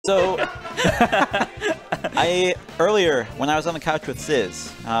So, earlier when I was on the couch with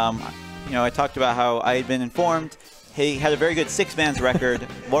Sizz, you know, I talked about how I had been informed he had a very good six-man's record,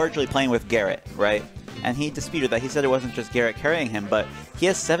 largely playing with Garrett, right? And he disputed that. He said it wasn't just Garrett carrying him, but he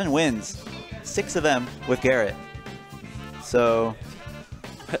has 7 wins, 6 of them with Garrett. So,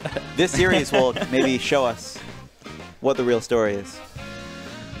 this series will maybe show us what the real story is.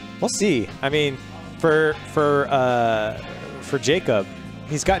 We'll see. I mean, for Jacob,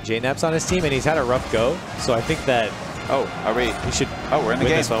 he's got JNaps on his team, and he's had a rough go. So I think that we should. Oh, we're in the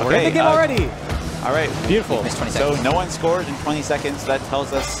game. Okay. We're in the game already. All right, beautiful. So no one scored in 20 seconds. That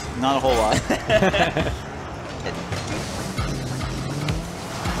tells us not a whole lot.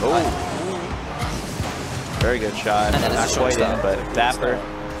 Very good shot. Not quite in, but Dapper.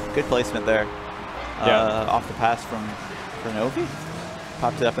 Good placement there. Off the pass from Novi.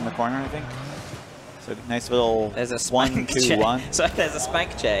 Popped it up in the corner, I think. So nice little there's a 1-2-1. So there's a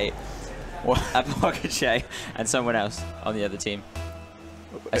Spank J, a Morgan J, and someone else on the other team.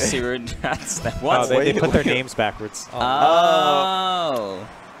 A Siren. What? Oh, they put their names backwards. Oh.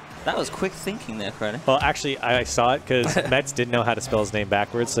 That was quick thinking there, Freddy. Well, actually, I saw it because Mets didn't know how to spell his name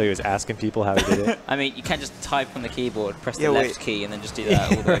backwards, so he was asking people how he did it. I mean, you can't just type on the keyboard, press the left key, and then just do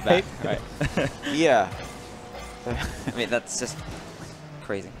that all the way back, right? Yeah. I mean, that's just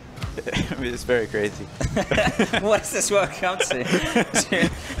crazy. I mean, it's very crazy. What does this world come to?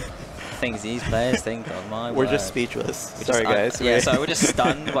 Things these players think on my We're word. just speechless. Sorry, guys. Yeah, sorry, we're just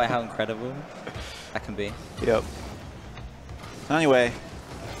stunned by how incredible that can be. Yep. So anyway,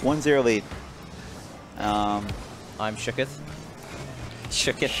 1-0 lead. I'm shooketh.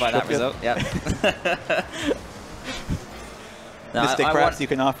 Shooketh by that result, yep. Mystic, perhaps you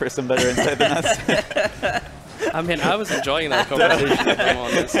can offer some better insight than us. I mean, I was enjoying that conversation with them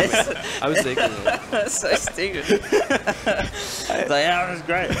on this. I mean, I was digging it. That's so stupid. Like, yeah, that was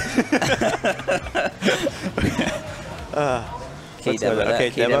great. Key demo there. Okay,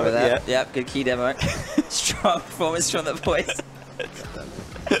 key demo there. Yep, good key demo. Strong performance from the boys.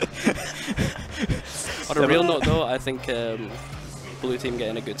 On a real note, though, I think Blue Team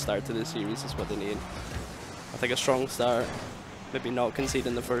getting a good start to this series is what they need. I think a strong start, maybe not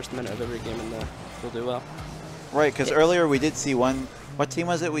conceding the first minute of every game, and they'll do well. Right, because earlier we did see one. What team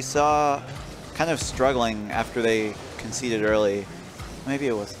was it we saw kind of struggling after they conceded early? Maybe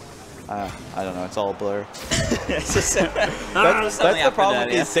it was. I don't know. It's all a blur. That's the problem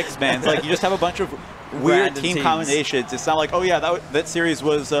with these six-mans. Like, you just have a bunch of weird team combinations. It's not like, oh yeah, that series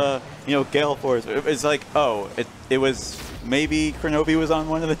was you know, Gale Force. It's like, oh, it was maybe Kronovi was on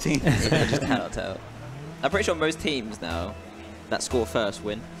one of the teams. I just cannot tell. I'm pretty sure most teams now that score first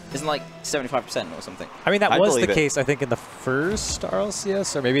win. Isn't like 75% or something? I mean, that was the case, I think, in the first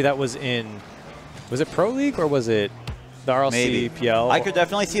RLCS, or maybe that was in, was it Pro League or was it the RLCPL? I could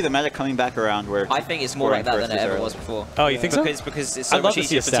definitely see the meta coming back around where I think it's more like that than it ever was before. Oh, you think so? Because it's so much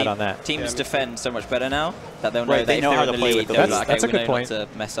easier for teams defend so much better now that they'll know that they know how to play with the lead. That's a good point. To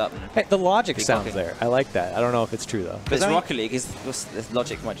mess up. Hey, the logic sounds there. I like that. I don't know if it's true though. But it's Rocket League. The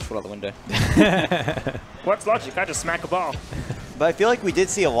logic might just fall out the window. What's logic? I just smack a ball. But I feel like we did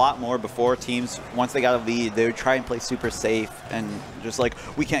see a lot more before teams, once they got a lead, they would try and play super safe and just like,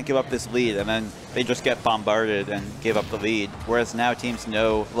 we can't give up this lead, and then they just get bombarded and give up the lead. Whereas now teams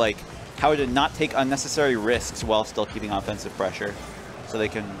know like how to not take unnecessary risks while still keeping offensive pressure, so they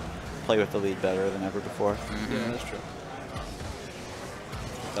can play with the lead better than ever before. Yeah, that's true.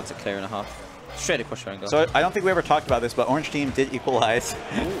 That's a clear and a half. Straight across your goal. So I don't think we ever talked about this, but Orange Team did equalize.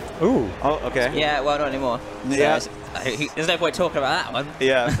 Ooh. Oh, okay. Yeah, well, not anymore. Yeah. So there's no point talking about that one.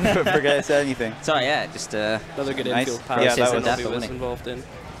 Yeah, forget I said anything. Sorry, yeah, just another good nice. infield pass. Yeah, that was involved in.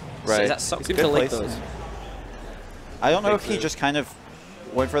 Right. So is that Sox? He seems to like those. I don't know if he just kind of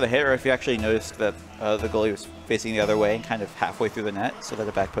went for the hit or if he actually noticed that the goalie was facing the other way and kind of halfway through the net, so that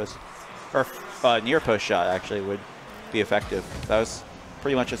a back post or near post shot actually would be effective. That was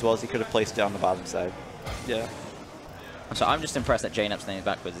pretty much as well as he could have placed it on the bottom side. Yeah. So I'm just impressed that JNap's name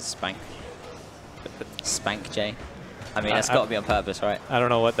backwards is Spank. Spank J. I mean, that's got to be on purpose, right? I don't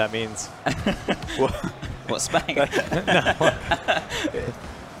know what that means. What, Spank?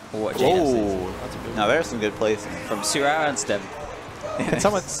 What JNap's now there's some good plays from Suranstem. Can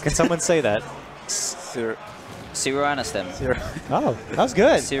someone say that? Suranstem. Oh, that was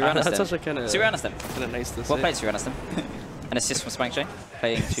good. Suranstem. That's actually kind of nice to say. What played Suranstem? An assist from Spank J,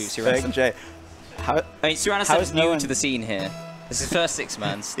 playing to Suranstem. Spank J. I mean, Suranstem's new to the scene here. This is his first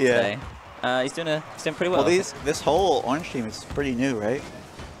 6-mans today. He's doing pretty well. Well, this whole Orange Team is pretty new, right?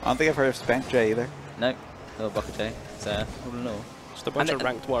 I don't think I've heard of Spank J either. No, little Bucket J. So, I don't know. Just a bunch of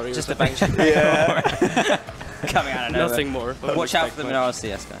ranked warriors. Just a bunch of yeah. Coming out of nowhere. Nothing more. Watch out for them in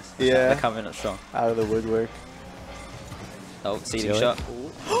RLCS, guys. Yeah. They're coming up strong. Out of the woodwork. Oh, ceiling shot.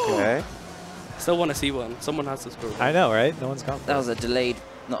 Okay. Still want to see one. Someone has to score. I know, right? No one's gone. That was a delayed,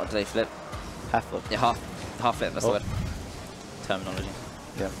 not a delayed flip. Half flip. Yeah, half flip, that's the word. Terminology.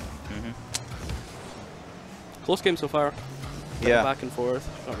 Yeah. Close game so far. Yeah. Back and forth.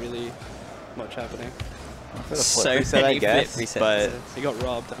 Not really much happening. For the So flip reset, I many guess, flip resets. but He got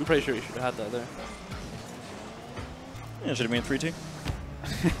robbed. I'm pretty sure he should have had that there. Yeah, should have been 3-2.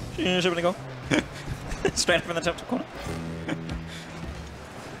 Should have been a goal. Straight up in the top corner.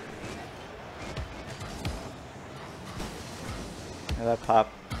 yeah, that pop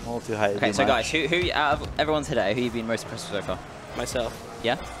a little too high. Okay, so guys, who out of everyone's today, who you been most impressed with so far? Myself.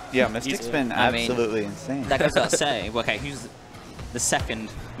 Yeah? Yeah, Mystic's been I mean, absolutely insane. That goes without saying. Well, okay, who's the second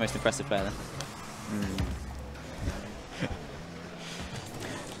most impressive player then?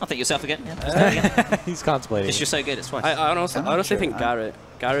 I'll think yourself again. Yeah, just think again. He's contemplating. Just you're so good, it's twice. I honestly sure. think Garrett.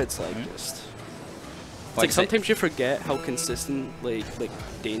 Garrett's like just. It's like sometimes you forget how consistent, like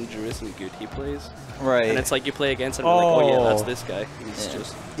dangerous and good he plays. Right. And it's like you play against him and you're like, oh yeah, that's this guy. He's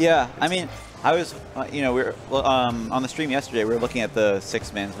just. Yeah, I mean, I was, you know, we were on the stream yesterday. We were looking at the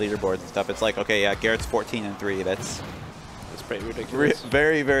 6-man's leaderboards and stuff. It's like, okay, yeah, Garrett's 14-3. That's pretty ridiculous.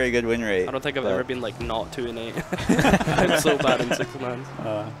 Very, very good win rate. I don't think I've ever been like not 2-8. I'm so bad in 6-man.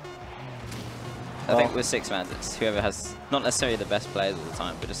 I think with 6-man, it's whoever has not necessarily the best players all the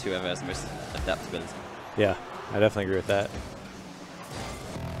time, but just whoever has the most adaptability. Yeah, I definitely agree with that.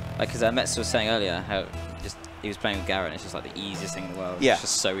 Like, because Metz was saying earlier how just he was playing with Garrett, and it's just like the easiest thing in the world. Yeah. It's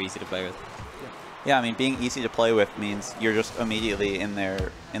just so easy to play with. Yeah, I mean, being easy to play with means you're just immediately in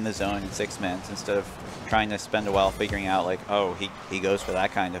the zone in 6-mans instead of trying to spend a while figuring out like, oh, he goes for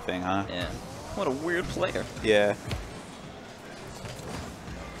that kind of thing, huh? Yeah. What a weird player. Yeah.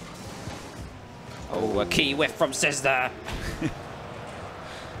 Oh, a key whiff from Sizz there.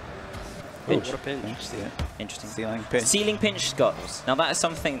 Oh, what a pinch. Interesting. Ceiling pinch. Ceiling pinch shots. Now that is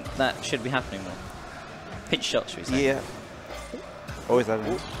something that should be happening more. Pinch shots, should we say? Yeah. Oh, is that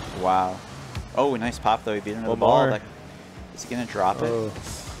an Wow. Oh, nice pop though. He beat him to the One ball. more. Like, is he gonna drop it?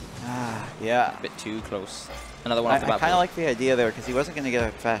 Ah, yeah. A bit too close. Another one I off the bat. kind of like the idea there because he wasn't gonna get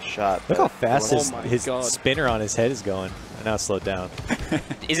a fast shot. Look how fast Oh his my God. spinner on his head is going. And now it's slowed down.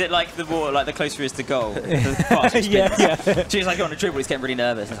 Is it like the more, like the closer he is to goal? The faster he Yeah, spins? yeah. She's like on a dribble, he's getting really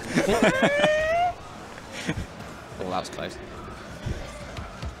nervous. Oh, that was close.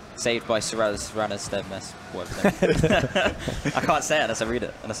 Saved by Serrana's Stev mess. I can't say it unless I read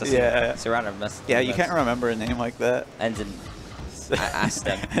it. Unless I see it. Serrana mess. Yeah, you can't remember a name like that. Ends in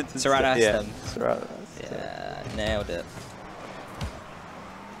Astem. Serrana Yeah. Astem. Serrana. Yeah, nailed it.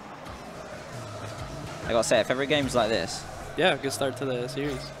 I gotta say, if every game's like this. Yeah, good start to the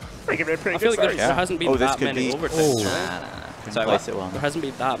series. I Pretty feel good like start. there hasn't been Oh, this that could many be- overtimes. Nah. Sorry, place it well. There hasn't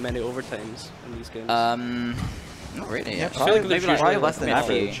been that many overtimes in these games. Not really. Yeah, actually. probably, like there's maybe usually less than like a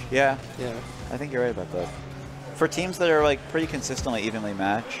few. average. Yeah, yeah. I think you're right about that. For teams that are like pretty consistently evenly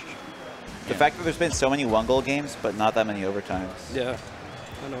matched, the fact that there's been so many one-goal games but not that many overtimes. Yeah,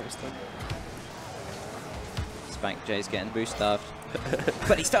 I noticed that. Spank J's getting boost stuff.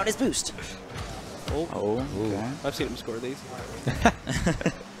 But he's found his boost. Oh, okay. I've seen him score these.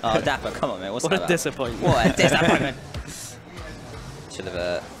 Oh, Dapper, come on, man. What's What that a about? disappointment. What a disappointment. Should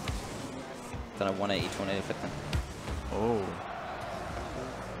have done a 180 tornado flip then. Oh.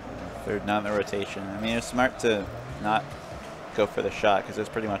 They're not in the rotation. I mean, it's smart to not go for the shot because it's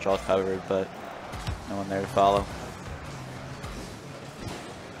pretty much all covered, but no one there to follow.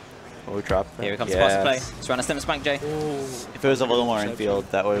 Oh, we dropped that. Here comes the pass play. Serrana Stem Spank J. If it was a little more infield,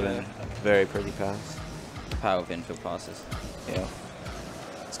 that would have been very pretty pass. Power of infield passes. Yeah.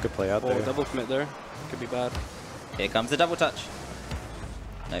 It's a good play out Oh, there. double commit there. Could be bad. Here comes the double touch.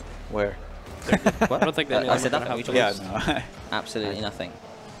 Nope. Where? What? I don't think they I said gonna nothing. have Yeah, those. no. Absolutely nothing.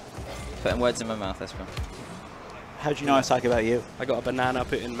 Putting words in my mouth, that's one. How'd you know I was talking about you? I got a banana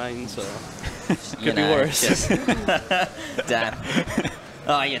put in mine, so You could be know, worse. just- Damn.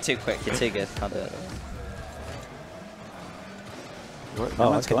 Oh, you're too quick. You're too good. Can't do it. No Oh,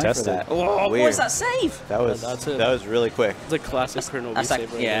 one's that's going for contested. that. Oh, Weird. what's that save? That was That's it. that was really quick. it's a classic Kronobi That's like,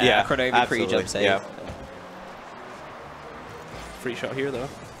 save right yeah, there. Yeah, Kronobi absolutely. pre-jump save. Yeah. Free shot here though.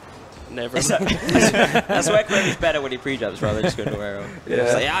 Never. That's where Kronobi's better when he pre-jumps rather than just going to arrow. Yeah.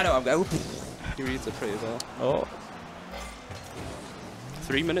 It's like, yeah, I know, I'm going. He reads it pretty well. Oh,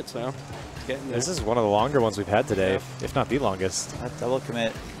 3 minutes now. Getting there. this is one of the longer ones we've had today, if not the longest. That double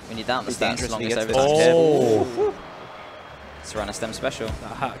commit. When you're down the It's stats, dangerous longest if he over gets time. this. Oh, Serrano stem special.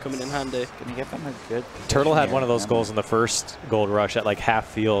 That hat coming in handy. Can you get them a good Turtle had position one of here? those goals in the first Gold Rush at like half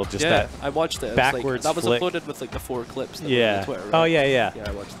field. Just Yeah, that. I watched it. It was backwards like, that was flick. uploaded with like the 4 clips that were Yeah. on Twitter, right? Oh, yeah, yeah. Yeah,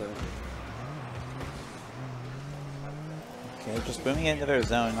 I watched that. Okay, just booming into their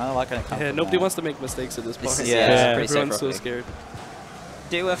zone. Not a lot going to come Yeah, from nobody that. wants to make mistakes at this point. This is, Yeah. yeah, pretty safe Everyone's so roughly. scared.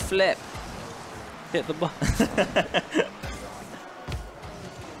 Do a flip. Hit the ball.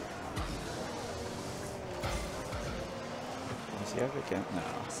 Does he ever get? No.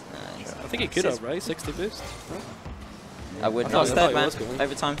 Nice. I think he could have, right? 60 boost. Right? I would I not. thought Third he man. was going.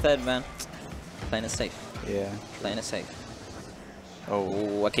 Overtime third man. Playing it safe. Yeah. Playing it safe. Oh.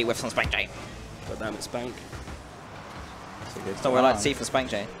 Ooh, a key whiff from Spank J. But damn it, Spank. That's a good That's what we like to song. see from Spank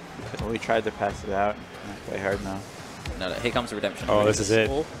J. Well, we tried to pass it out. Not quite hard now. No, look, here comes the redemption. Oh, this is it.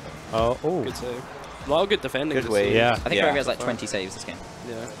 Oh, Oh, oh. good save. A lot of good defending. Good this way. series. Yeah. I think Yeah. Rogue has like 20 saves this game.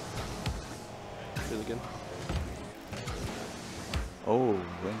 Yeah. Really good. Oh,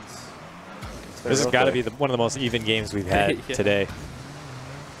 wins. This has got to be one of the most even games we've had Yeah. today.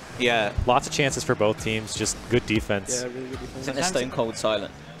 Yeah. Lots of chances for both teams. Just good defense. Yeah, really good I think defense. they're stone cold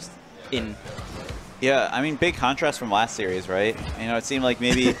silent. Just in. Yeah, I mean, big contrast from last series, right? You know, it seemed like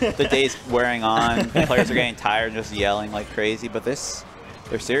maybe the day's wearing on, players are getting tired and just yelling like crazy, but this,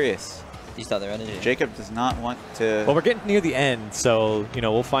 they're serious. Used out their energy. Jacob does not want to... Well, we're getting near the end, so, you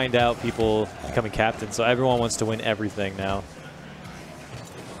know, we'll find out people becoming captain. So everyone wants to win everything now.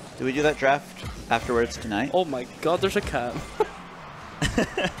 Do we do that draft afterwards tonight? Oh my god, there's a cat.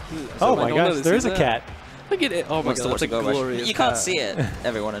 Oh I my don't gosh, know, there is a that. cat. Look at it. Oh my Wants to god, watch that's it a go rush. glorious You can't cat. see it,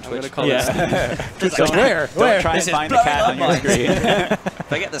 everyone on I'm Twitch. gonna call it Yeah. Just So like, where? Don't Where? try and This is find the blowing cat up on your my- screen.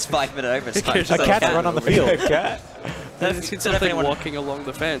 If I get this 5 minute overtime, There's A cat cat run on the over field. A cat. Then it's Instead of something anyone- walking along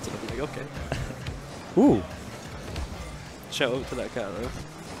the fence, and I'm like, okay. Ooh. Shout out to that cat, though.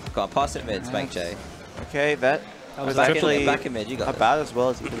 Go on, pass it mid, Spank J. Okay, that That was was actually back in mid, you got about as well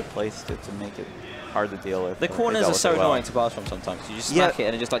as he could have placed it to make it hard to deal with. The They corners dealt are with so it well. annoying to pass from sometimes. You just Yeah. smack it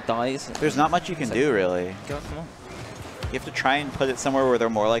and it just like dies. There's not much you can So- do, really. Go, come on. You have to try and put it somewhere where they're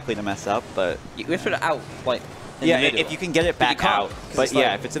more likely to mess up, but... You have to put it out, like, in Yeah, the middle. if you can get it But you back can't, out. 'cause But it's yeah,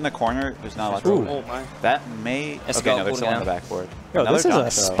 like- if it's in the corner, there's not a lot to Ooh. do. Oh my. That may... It's Okay, no, got they're still on the pulled backboard. Yo, Another this is dunk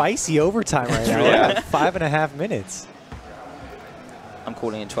a throw. spicy overtime right now. Yeah. We're at 5.5 minutes. I'm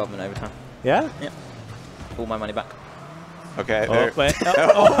calling in 12-minute overtime. Yeah? All my money back. Okay. Oh, there- wait.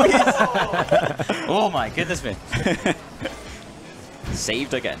 Oh my goodness me.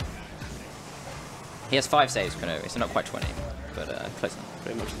 Saved again. He has 5 saves, Kanoe, so not quite 20, but close enough.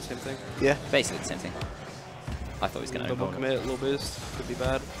 Pretty much the same thing. Yeah. Basically the same thing. I thought he was going to Double own goal. commit, low boost. Could be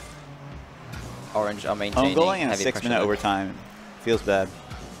bad. Orange are maintaining Own goaling in a heavy 6-minute pressure. overtime feels bad.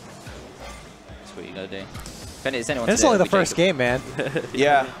 That's what you got to do. If it's anyone It's today, only the it'll be first Jacob. game, man.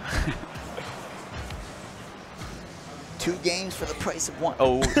 Yeah. 2 games for the price of 1.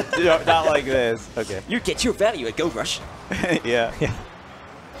 Oh, no, not like this. Okay. You get your value at Go Rush. Yeah. Yeah.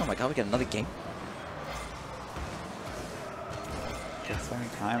 Oh my god, we get another game. Good starting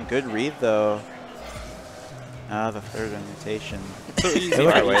time. Good read, though. Ah, the third invitation. So easy. Hey,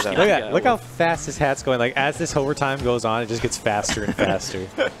 look, Far away, though. look how fast his hat's going. Like, as this overtime goes on, it just gets faster and faster.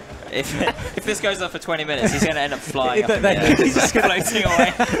 If this goes on for 20 minutes, he's going to end up flying up in the That- air. He's just floating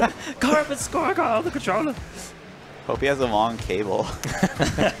away. Go up and score, go on the controller. Hope he has a long cable.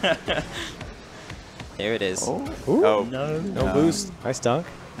 Here it is. Oh. Ooh. Oh. No boost. Nice dunk.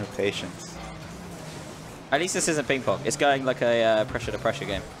 No patience. At least this isn't ping pong. It's going like a pressure to pressure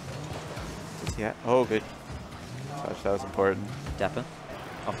game. Yeah. Oh, good. Touch. That was important. Dapper.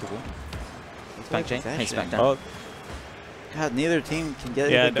 Off the wall. Back Jane. He's back down. Oh, God, neither team can get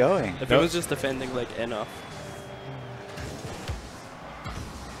Yeah, it going. If Nope. it was just defending like enough.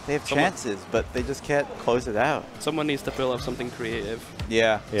 They have chances, but they just can't close it out. Someone needs to pull up something creative,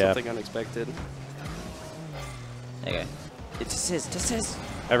 Yeah. yeah. something unexpected. There you go. It's Sizz. Just Sizz.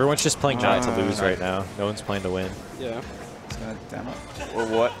 Everyone's just playing not to lose right now. No one's playing to win. Yeah. It's gonna demo. Well,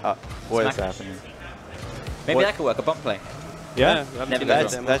 what? What is Smack. happening? Maybe What? that could work. A bump play. Yeah? we haven't Never seen goes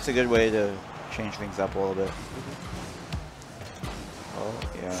That's demo. that's a good way to change things up a little bit. Oh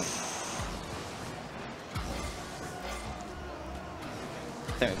yeah.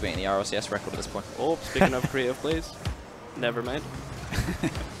 I think we're beating the RLCS record at this point. Oh, speaking of creative plays, never mind.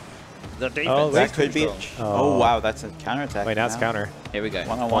 The defense. Oh, That could be. control. Oh wow, that's a counterattack. Wait, now it's counter. Here we go.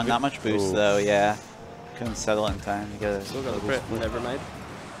 1-on-1, not much boost Ooh. though. Yeah. Couldn't settle in time. You gotta. Still got the pressure. Never mind.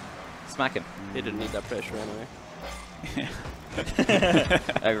 Smack him. He didn't need that pressure anyway.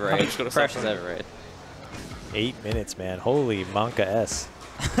 Overrated. just gonna Pressure's stop him. overrated. 8 minutes, man. Holy Monka S.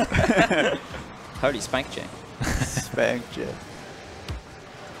 Holy spank J. Spanked you.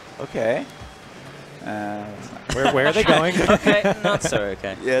 Okay. Where are they going? Okay, not so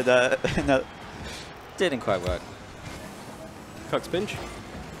okay. Yeah, no. Didn't quite work. Cox pinch.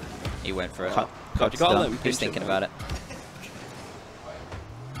 He went for it. How'd you call him? He was thinking about it.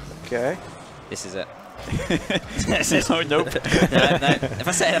 Okay. This is it. No, nope. No. If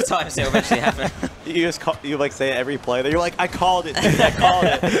I say it enough times, it'll eventually happen. You just you like say it every play. You're like, I called it. Dude, I called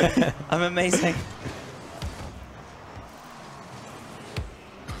it. I'm amazing.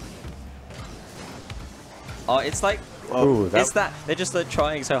 Oh, it's like Ooh, it's that they're just like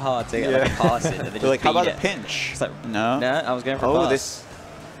trying so hard to get like, a pass in, and they They're just like, how beat about it. a pinch? It's like No. no, I was going for a Oh, pass. this.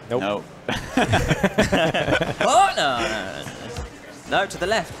 Nope. No. Oh no, no, to the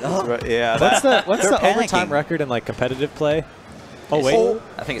left. Oh. Right, yeah. What's they're the panicking. overtime record in like competitive play? Oh wait,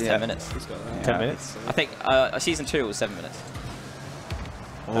 I think it's Yeah. 10 minutes. 10 minutes. I think season 2 was 7 minutes.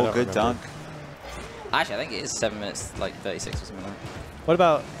 I Oh, don't good remember. dunk. Actually, I think it is 7 minutes, like 36 or something like that. What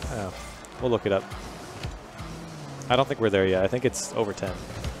about? Oh, we'll look it up. I don't think we're there yet. I think it's over 10.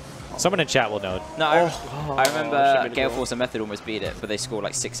 Someone in chat will know. No, I remember should've been Gale a goal. Force and Method almost beat it, but they scored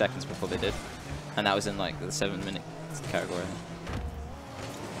like 6 seconds before they did. And that was in like the 7-minute category.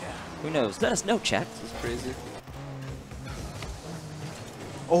 Who knows? Let us know, chat. This is crazy.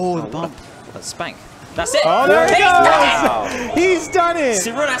 Oh, the bump. That's Spank. That's it! Oh, there he He's goes! done it! He's done it!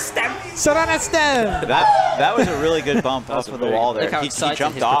 Siruna stamp! Sarana stem! That was a really good bump off of the very wall good- there. Look how He excited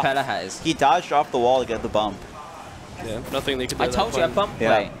jumped his off. propeller hat is. He dodged off the wall to get the bump. Yeah, nothing they could do. I at told that you I point. bumped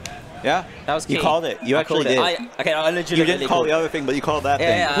Yeah. play. Yeah. That was key. You called it. You I actually called did. it. Okay, I legitimately You didn't call called the other thing, but you called that thing.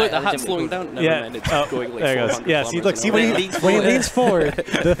 Yeah, Look, the I hat's slowing legitimately- down. Never mind, it's going like there it goes. 400 Yeah, see, look, see when he, kilometers an hour. when he leans forward,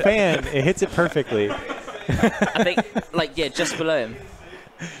 the fan, it hits it perfectly. I think, like, yeah, just below him.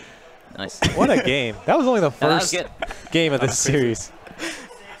 Nice. What a game. That was only the No, that was first good. game of this series.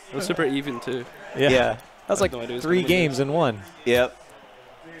 It was super even too. Yeah. Yeah. That was like I had no idea it was 3 gonna win games in one. Yep.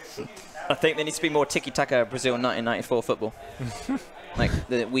 I think there needs to be more tiki-taka Brazil 1994 football. Like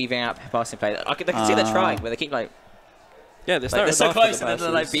the weaving out passing play. I can see they're trying, but they keep like Yeah, they they're started so off close with and the then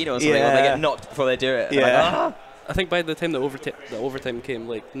they're like passes. beat or something, or they Yeah. get knocked before they do it. Yeah. Like, ah. I think by the time the overtime came,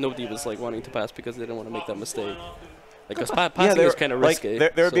 like nobody was like wanting to pass because they didn't want to make that mistake. Like, cause passing they is were- kind of like, risky.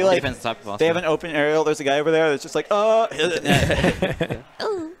 there would be so- like- Depends on the type of pass. They have an open aerial. There's a guy over there that's just like,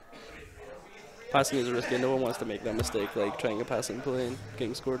 passing is risky. No one wants to make that mistake, like trying a pass and play and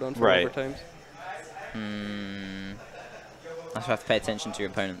getting scored on for Right. overtimes. I just have to pay attention to your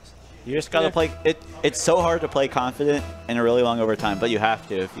opponents. You just gotta play. It's so hard to play confident in a really long overtime, but you have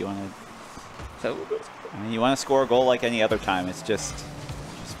to if you want to. So I mean, you want to score a goal like any other time. It's just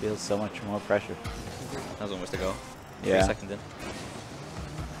feels so much more pressure. that was almost a goal. Yeah. 3 seconds in.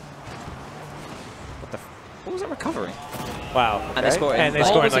 What the? What was that recovery? Wow. And they scored. And they like,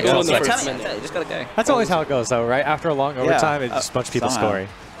 scored in almost like a goal 12 in the I'm seconds. first telling you, you just gotta go. That's always how it goes, though, right? After a long overtime, it's just a bunch of people somehow. scoring.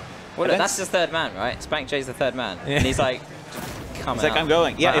 Well, look, And that's his third man, right? Spank J's the third man, and he's like, coming It's like, out. I'm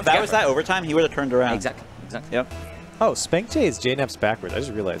going. Yeah, Right, if that go was for it. that overtime, he would have turned around. Exactly. Exactly. Yep. Oh, Spank J is JNAP's backwards. I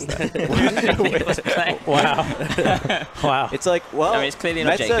just realized that. wow. Wow. Wow. It's like, well, I mean, it's clearly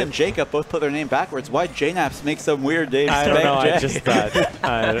not Metza Jacob. and Jacob both put their name backwards. Why JNaps make some weird names? I don't know. I Spank J? just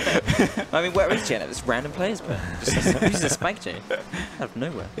thought. I mean, where is Janet? It's random players, but just uses a Spank J out of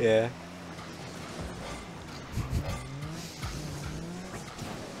nowhere. Yeah.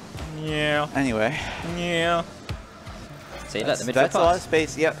 Yeah. Anyway, Yeah. See, look, the midfield that's a lot of pass.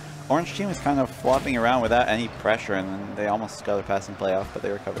 space. Yep. Orange team was kind of flopping around without any pressure, and then they almost got a passing play off, but they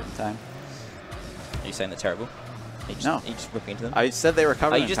recovered in time. Are you saying they're terrible? Are you just, No. Are you just ripping into them? I said they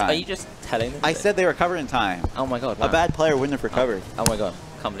recovered Are you in just time. Are you just telling them? I that- said they recovered in time. Oh my god! Wow. A bad player wouldn't have recovered. Oh my god!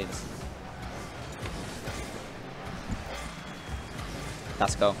 Can't believe this.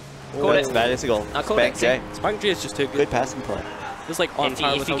 That's a goal. Called That's it. bad. It's a goal. I called Spank it. J. Spank J is just too good. Good passing play. Just like on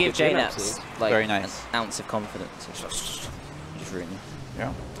par If with you how give good JNaps is. like Very nice. an ounce of confidence, it's just, you just ruin you.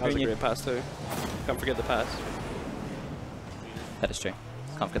 Yeah. That was a great pass too. Can't forget the pass. That is true.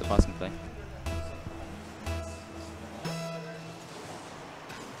 Can't forget the passing play.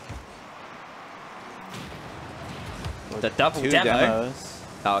 The double Two demo. demos.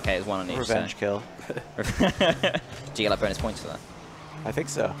 Oh, okay, it's one on each. Revenge kill. So. Do you get like bonus points for that? I think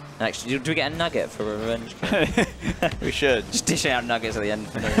so. And actually, do we get a nugget for a revenge kill? We should. Just dish out nuggets at the end.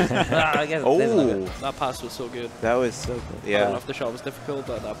 I guess there's a Oh, nugget. That pass was so good. that was so good. I don't know Yeah. if the shot was difficult,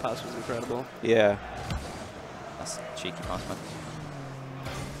 but that pass was incredible. Yeah. That's a cheeky pass, man.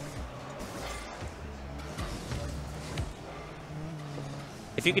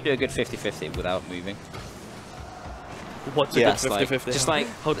 If you could do a good 50-50 without moving, What's a Yeah. good That's like- 50-50? just like-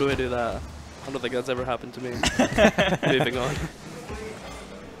 how do I do that? I don't think that's ever happened to me. Moving on.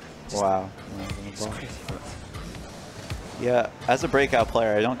 Wow. Yeah, as a breakout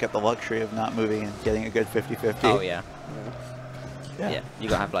player, I don't get the luxury of not moving and getting a good 50-50. Oh, yeah. Yeah, you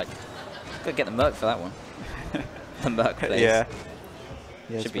gotta have, like, gotta get the Merc for that one. The Merc plays. Yeah.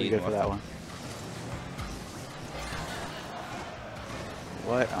 Yeah, Should it's be pretty good more for that fun. one.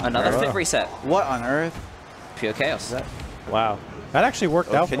 What on Another earth? flip reset. What on earth? Pure chaos. Wow. That actually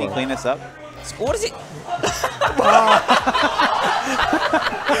worked Oh, out can for you him. clean this up? What is it?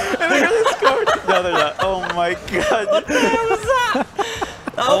 No, they're not. Oh my god. What the hell was that?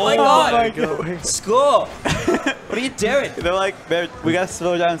 Oh my god. Score. What are you doing? They're like, we gotta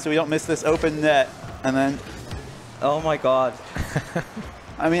slow down so we don't miss this open net. And then, Oh my god.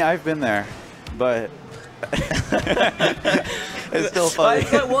 I mean, I've been there, but it's still funny.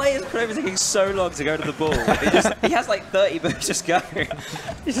 Like, why is Clover taking so long to go to the ball? He has like 30 moves just going.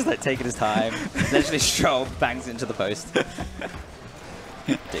 He's just like taking his time. Eventually, Stroll bangs into the post.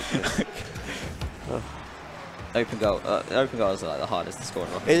 Ridiculous. Open goal. Open goals are like the hardest to score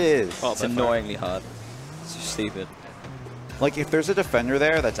in Rocket. It is. Oh, it's annoyingly hard. It's just stupid. Like, if there's a defender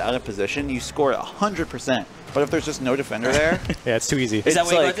there that's out of position, you score 100%. But if there's just no defender there, Yeah, it's too easy. Is that it's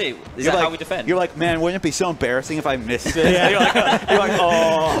what you like- gotta do? Is you're that like, how we defend? You're like, man, wouldn't it be so embarrassing if I missed it? Yeah. you're like,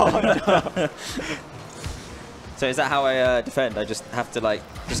 oh, no. So is that how I defend? I just have to like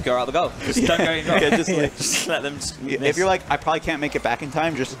just go out the goal. Just don't go in goal. Yeah, just, like, Just let them. Just if miss. you're like, I probably can't make it back in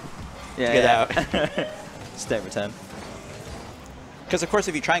time, just yeah, get yeah. out. Just don't return. Because, of course,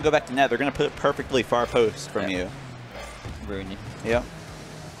 if you try and go back to net, they're going to put it perfectly far post from Yeah. you. Ruin you. Yep.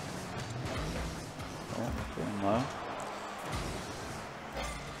 Oh, going low.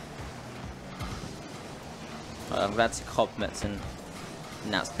 I'm glad to see Cobmets and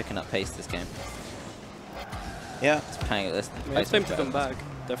Nat's picking up pace this game. Yeah. It's playing at this. I mean, it's time to come back.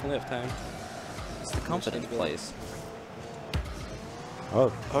 Definitely have time. It's the confidence plays.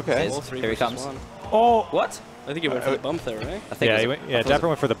 Oh. Okay. Sizz. All three Here he versus comes. one. Oh. What? I think he went for the bump there, right? I think Yeah, it he was went, a, yeah, I thought it Dapper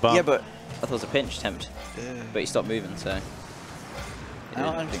went for the bump. Yeah, but I thought it was a pinch attempt, but he stopped moving, so. I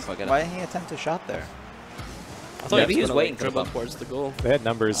don't didn't quite get why it. didn't he attempt a shot there? I thought Maybe he he was gonna, waiting like, for the dribble bump. towards the goal. They had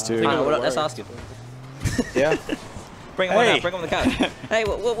numbers too. think Ah, it well, would let's work. ask him. Yeah. Bring him on Hey. out, bring him on the couch. Hey,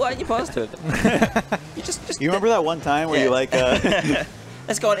 why didn't you pass to him? You just You remember that one time where Yeah. you like,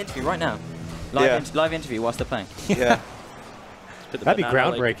 Let's go on interview right now. Live interview whilst they're playing. yeah. Put the That'd be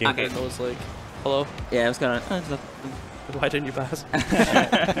banana, groundbreaking. Like, Okay. it was like, hello, Yeah, what's going on? why didn't you pass?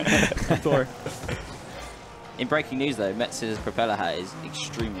 Thor. In breaking news though, Metz's propeller hat is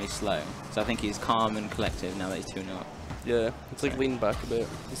extremely slow. So I think he's calm and collective now that he's 2-0 up. Yeah, it's like leaning back a bit.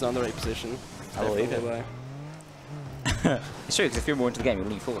 He's not in the right position. I believe Definitely it. It's true, because if you're more into the game, you'll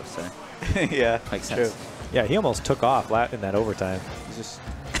lean forward, so Yeah. makes True. sense. Yeah, he almost took off in that overtime. He's just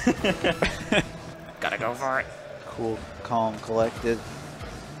Gotta go for it. cool, calm, collected.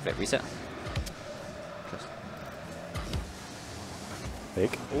 Flip reset.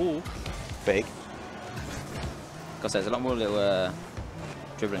 Fake. Ooh. Fake. Because there's a lot more little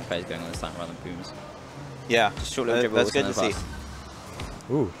dribbling plays going on this time rather than booms. Yeah. Just short little That's dribbles good and to then see.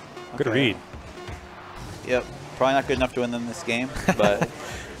 pass. Ooh, good Okay. read. Yep. Probably not good enough to win them this game, but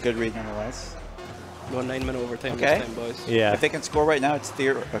good read nonetheless. No 9-minute overtime Okay. this time, boys. Yeah. If they can score right now, it's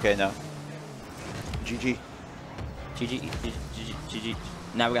okay, no. GG. GG.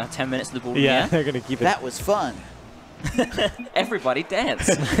 Now we're going to have 10 minutes of the ball Yeah, in the they're gonna keep it. That was fun. air. Everybody dance.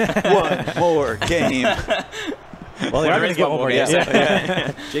 One more game. Well, they're There gonna is get one one more. more, Yeah.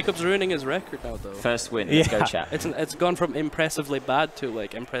 yeah. Jacob's ruining his record now, though. First win. Let's go, Yeah. chat. It's gone from impressively bad to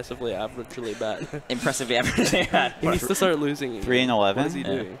like impressively averagely bad. Impressively averaging. He needs to start losing. 3 and 11. What is he Yeah.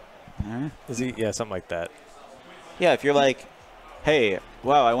 doing? Is he? Yeah, something like that. Yeah, if you're like, hey,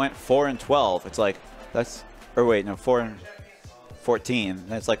 wow, I went 4 and 12. It's like that's, or wait, no, 4 and 14.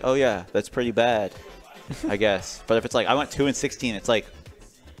 Then it's like, oh yeah, that's pretty bad, I guess. But if it's like I went 2 and 16, it's like,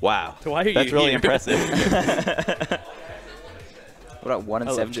 wow, Why are that's you really here? impressive. What about 1 and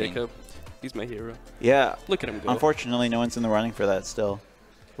I love 17? Jacob. He's my hero. Yeah. Look at him go. Unfortunately, no one's in the running for that still.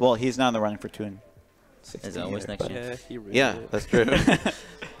 Well, he's not in the running for 2 and 16. Is it always either, next but- year? Yeah, he really Yeah, did. that's true.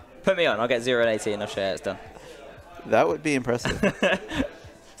 Put me on. I'll get 0 and 18. I'll share. It's done. That would be impressive.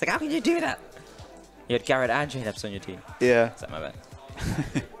 It's like, how can you do that? You had Garrett and J-Dubs on your team. Yeah. Is that my bad?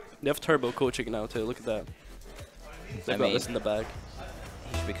 They have turbo coaching now too. Look at that. They've got mean- this in the bag.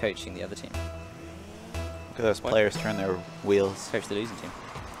 You should be coaching the other team. Look at those players turn their wheels. Coach the losing team.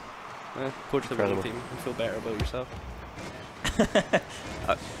 Coach the winning Incredible. team and feel better about yourself.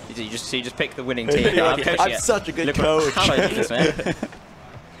 You just pick the winning team. No, I'm coaching I'm it. such a good Look, coach. How do I do this, man?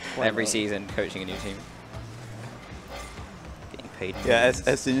 Why Every not? season, coaching a new team. Getting paid. Yeah,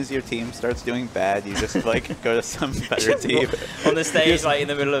 as soon as your team starts doing bad, you just like go to some better team. On the stage, like in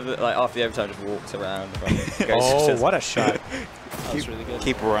the middle of like after the overtime, just walks around. Oh, what a shot! That was really good.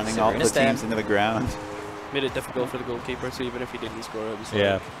 Keep running all the teams into the ground. Made it difficult for the goalkeeper, so even if he didn't score, it was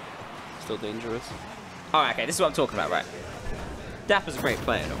Yeah. still dangerous. Oh, okay, this is what I'm talking about, right? Dapper's a great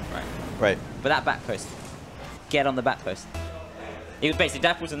player, though, right? Right. But that back post, get on the back post. It was basically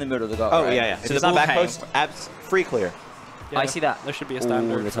Dapper was in the middle of the goal. Oh right? yeah, yeah. So If the it's not ball back came. post, free clear. Yeah, I see that there should be a all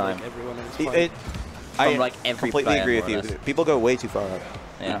standard the for time. like, everyone in his play. From, like, every completely player, agree with more you. or less. People go way too far up.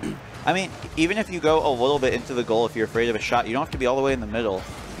 Yeah. I mean, even if you go a little bit into the goal, if you're afraid of a shot, you don't have to be all the way in the middle.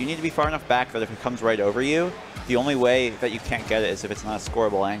 You need to be far enough back that if it comes right over you, the only way that you can't get it is if it's not a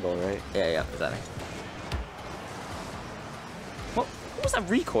scoreable angle, right? Yeah, yeah, exactly. What was that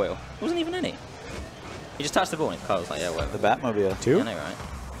recoil? It wasn't even any. He just touched the ball and Kyle was like, yeah, whatever. The Batmobile. Two? Yeah, I know, right?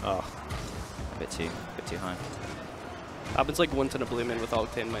 Oh. A bit too high. Happens like once in a blue moon with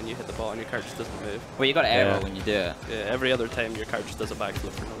Octane when you hit the ball and your card just doesn't move. Well, you got to air Yeah. roll when you do it. Yeah, every other time your card just does a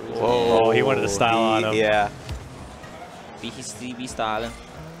backflip for no reason. Whoa. Oh, he wanted to style on him. Yeah. BTCB styling.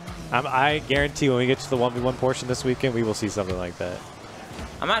 I guarantee when we get to the 1v1 portion this weekend, we will see something like that.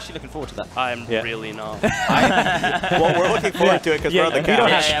 I'm actually looking forward to that. I'm Yeah. really not. Well, we're looking forward to it because Yeah, we're on the you don't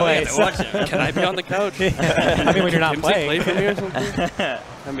couch. have we plays. have to watch it. Can I be on the couch? I mean, when you're not Can Timsy playing. play for me or something?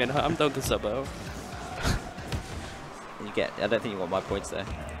 I mean, I'm down to sub out. I don't think you want my points there.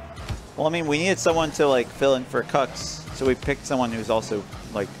 Well, I mean, we needed someone to like fill in for Cucks, so we picked someone who's also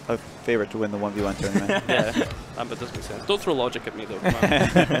like a favorite to win the 1v1 tournament. Yeah, that does make sense. Don't throw logic at me though. Come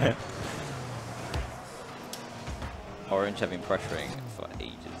on. Orange have been pressuring for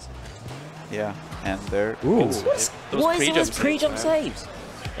ages. Yeah, and they're Ooh. Those What is all pre-jump those pre-jump saves, saves?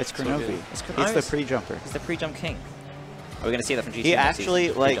 it's So Kronovi. good. He's the pre-jumper. He's the pre-jump king. Are we going to see that from GT? He next actually,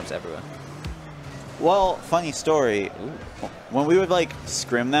 season? like- Pre-jumps everywhere. Well, funny story. When we would like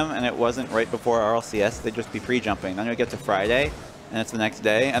scrim them and it wasn't right before RLCS, they'd just be pre-jumping. Then we get to Friday, and it's the next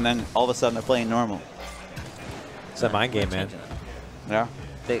day, and then all of a sudden they're playing normal. It's a mind game, man. Yeah.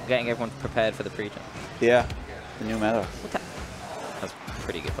 They're getting everyone prepared for the pre-jump. Yeah. The new meta. That's a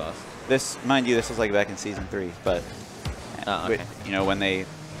pretty good pass. This, mind you, this was like back in season 3, but Oh, okay. you know when they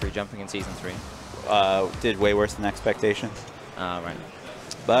Pre-jumping in season 3. did way worse than expectations. Right.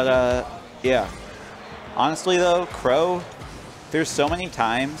 But yeah. Honestly though, Crow, there's so many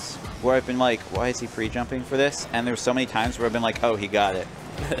times where I've been like, why is he pre-jumping for this? And there's so many times where I've been like, oh, he got it.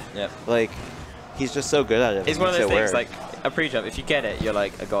 Yep. Like, he's just so good at it. It's one of those so things, weird. like, a pre-jump, if you get it, you're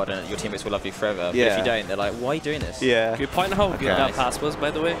like a god and your teammates will love you forever. But if Yeah. you don't, they're like, why are you doing this? Yeah. Good point how good that pass was,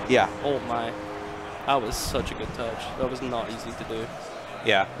 by the way. Yeah. Oh my. That was such a good touch. That was not easy to do.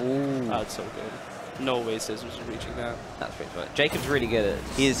 Yeah. Ooh. That's so good. No way Sizz was reaching that. That's pretty good. Jacob's really good at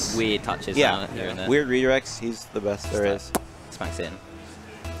He's weird touches yeah. here and there. Weird redirects. He's the best there is. Smacks in.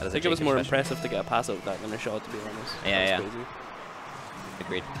 I think it was more impressive to get a pass out that than a shot, to be honest. Yeah, That yeah. was crazy.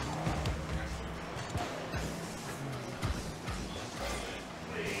 Agreed.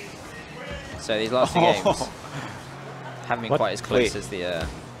 So these last two games haven't been What? quite as close Wait. as the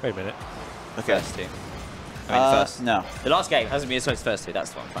Wait a minute. Okay. first two. I mean, the first. No. The last game hasn't been as close as the first two.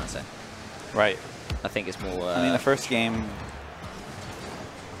 That's what I'm trying to say. Right. I think it's more. I mean, the first game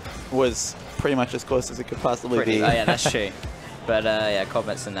was pretty much as close as it could possibly pretty, be. oh, yeah, that's true. But yeah,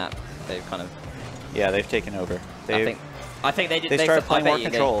 Comets and Knap, they've kind of. Yeah, they've taken over. I think they did. They started playing more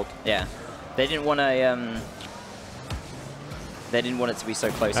controlled. Yeah, they didn't want to. They didn't want it to be so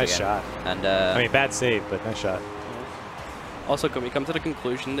close Nice again. shot. And I mean, bad save, but nice shot. Also, can we come to the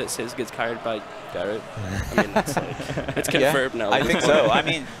conclusion that Sizz gets carried by Garrett? I mean, it's, like, it's confirmed now. I think so. I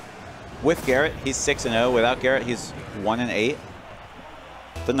mean, with Garrett, he's 6-0. Without Garrett, he's 1-8.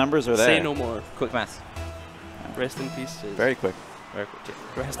 The numbers are there. Say no more. quick maths. Rest in peace, Sizz. Very quick. Very quick.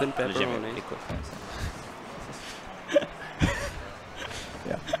 Rest in Legitimately pepperoni. quick maths.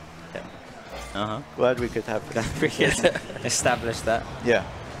 Yeah. Glad we could have that. we could establish that. Yeah.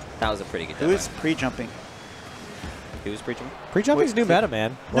 That was a pretty good. Who is pre-jumping? Who was pre-jumping? Pre-jumping's new meta,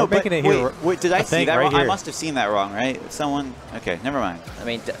 man. We're but making it here. Wait, did I a see thing that right wrong? I here. must have seen that wrong, right? Someone. Okay, never mind. I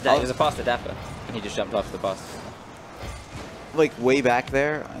mean, it was a pass to Dapper, and he just jumped after the pass. Like way back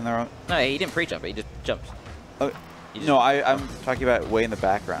there, and they're. No, he didn't pre-jump it. He just jumped. Oh, He just- no, I'm talking about way in the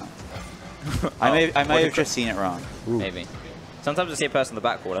background. I may have just seen it wrong. Maybe. Sometimes I see a person on the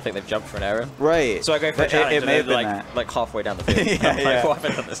backboard. I think they've jumped for an error. Right. So I go for a It- challenge. It and may have they're been like, that. like halfway down the field. Yeah, I'm like, yeah. why have I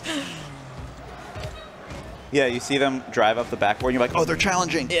done this? Yeah, you see them drive up the backboard, and you're like, oh, they're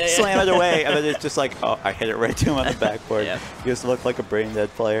challenging. Yeah, yeah. Slam it away, and then it's just like, oh, I hit it right to him on the backboard. Yeah. You just look like a brain dead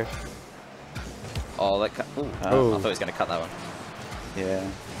player. Oh, that cut. Ooh. Oh. I thought he was going to cut that one. Yeah.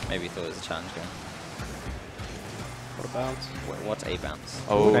 Maybe he thought it was a challenge game. What a bounce. What a bounce.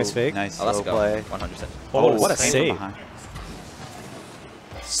 Oh, nice fake. Nice Oh, that's a slow goal. play. 100%. Oh, what a save from save. behind.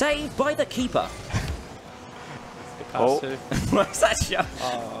 Saved by the keeper. Good pass Oh. too. What's that shot?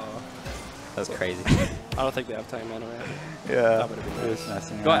 Oh, That was crazy. I don't think they have time anyway. Yeah, That would have been just nice.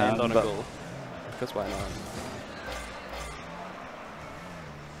 messing Got to around, end on a but- goal. Because why not?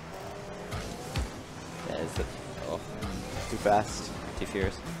 There's the... Oh, Too fast. too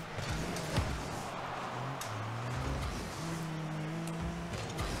furious.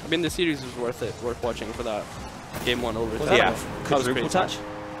 I mean, the series was worth watching for that game 1 over. that Yeah. a That was quadruple crazy. touch?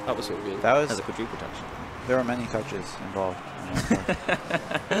 That was so good. That That was was. a quadruple touch. There were many touches involved.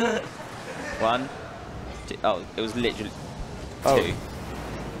 One. Two, oh, it was literally Oh. two.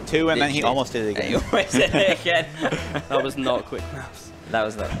 Two, and then he Literally. almost did it And he again. almost did it again. That was not quick maps. That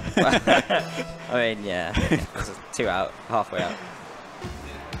was the... I mean, yeah. It was 2 out, halfway out.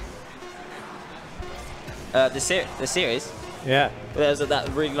 The series, Yeah. there was that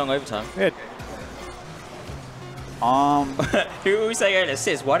really long overtime. Yeah. Who was saying earlier,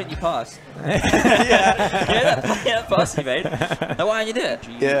 Sizz, why didn't you pass? yeah, that pass you made. Now why didn't you do it?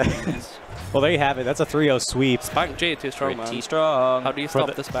 Yeah. Well, there you have it. That's a 3-0 sweep Spank J too strong, man. Pretty strong. How do you For stop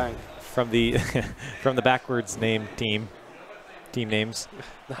the- this bang? from the from the backwards name team names.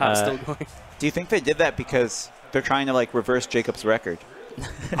 The hat's Uh, still going. Do you think they did that because they're trying to like reverse Jacob's record?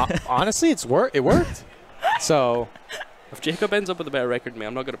 Honestly, it worked. So, If Jacob ends up with a better record than me,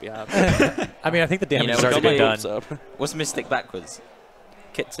 I'm not going to be happy. I mean, I think the damage know, has we've already got been my done. Hopes up. What's Mystic backwards?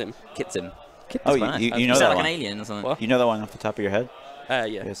 Kits him. Kits him. Oh, That's you nice. know Is that like one? an alien or something? What? You know that one off the top of your head? Yeah.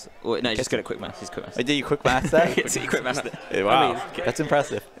 Yes. Well, no, just good at quick math. He's quick math. Wait, did you quick math that? It's a quick math. Wow, I mean, that's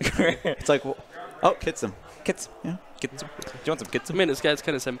impressive. It's like, oh, kits him. Kits. Yeah. Kits. Do you want some kits? I mean, it's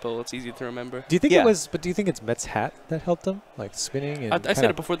kind of simple. It's easy to remember. Do you think Yeah. it was? But do you think it's Met's hat that helped him, like spinning? And I said kinda-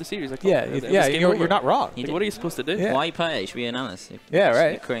 it before the series. I Yeah, thought it was yeah. game You're over. not wrong. He Like, did. what are you supposed to do? Yeah. Why you play? You should be an analyst. Yeah,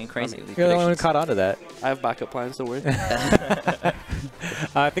 right. You're going crazy with these You're the one who predictions. caught on to that. I have backup plans, don't worry.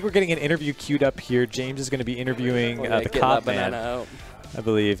 I think we're getting an interview queued up here. James is going to be interviewing Yeah, the get cop that banana man, out. I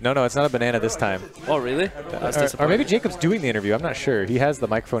believe. No, it's not a banana this time. Oh, really? That's Or maybe Jacob's doing the interview. I'm not sure. He has the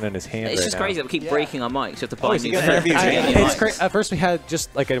microphone in his hand It's right just now. crazy that we keep breaking our mics. You have to buy is he new gonna interview mics. Jamie? It's crazy. At first, we had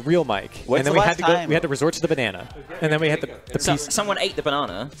just like a real mic, When's and then the we had last to go. time? We had to resort to the banana, and then we had the So, piece. someone ate the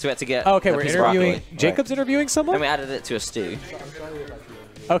banana, so we had to get Oh, okay, a we're piece of broccoli. interviewing. Jacob's interviewing someone. Then we added it to a stew.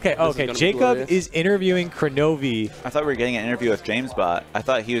 Okay, okay. gonna be Jacob glorious. is interviewing Kronovi. I thought we were getting an interview with James Bot. I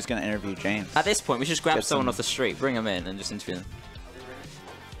thought he was going to interview James. At this point, we should just grab Get someone some- off the street, bring them in, and just interview them.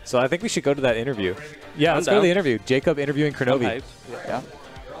 So I think we should go to that interview. Yeah, I'm let's go to down. the interview. Jacob interviewing I'm Kronovi. hyped. Yeah.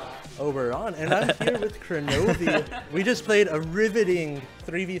 Oh, we're on. And I'm here with Kronovi. We just played a riveting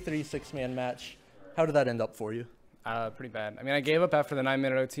 3v3 six-man match. How did that end up for you? Pretty bad. I mean, I gave up after the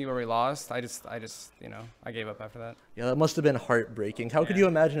 9-minute OT where we lost. I just, you know, I gave up after that. Yeah, that must have been heartbreaking. How could you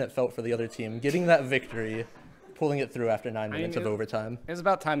imagine it felt for the other team, getting that victory, pulling it through after 9 minutes of overtime? It was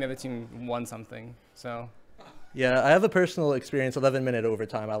about time the other team won something. So, Yeah, I have a personal experience, 11-minute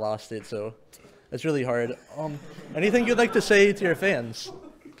overtime. I lost it, so it's really hard. Anything you'd like to say to your fans?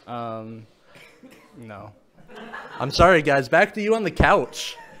 no. I'm sorry, guys. Back to you on the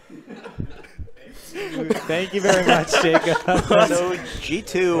couch. Thank you very much, Jacob. So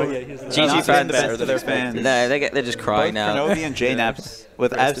G2, here's the- GG not being fans the best of their fans. No, they're just crying Both now. Kronovi and JNaps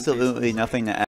with absolutely nothing to